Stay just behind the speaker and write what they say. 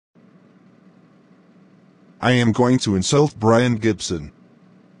I am going to insult Brian Gibson.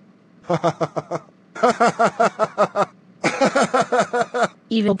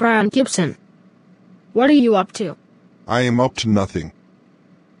 Evil Brian Gibson. What are you up to? I am up to nothing.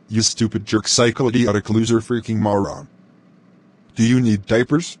 You stupid jerk, psycho, idiotic, loser, freaking moron. Do you need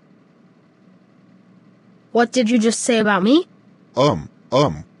diapers? What did you just say about me?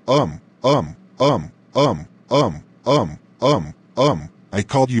 I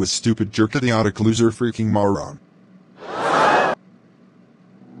called you a stupid jerk, idiotic, loser, freaking moron.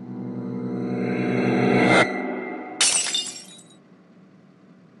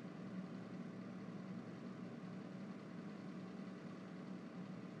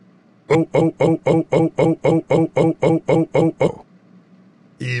 Oh.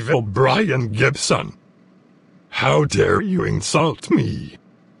 Evil Brian Gibson. How dare you insult me?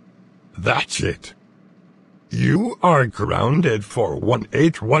 That's it. You are grounded for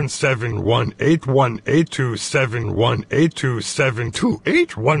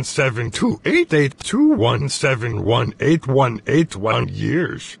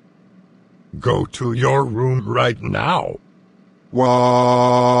years. Go to your room right now.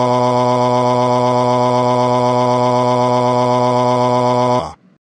 Wow.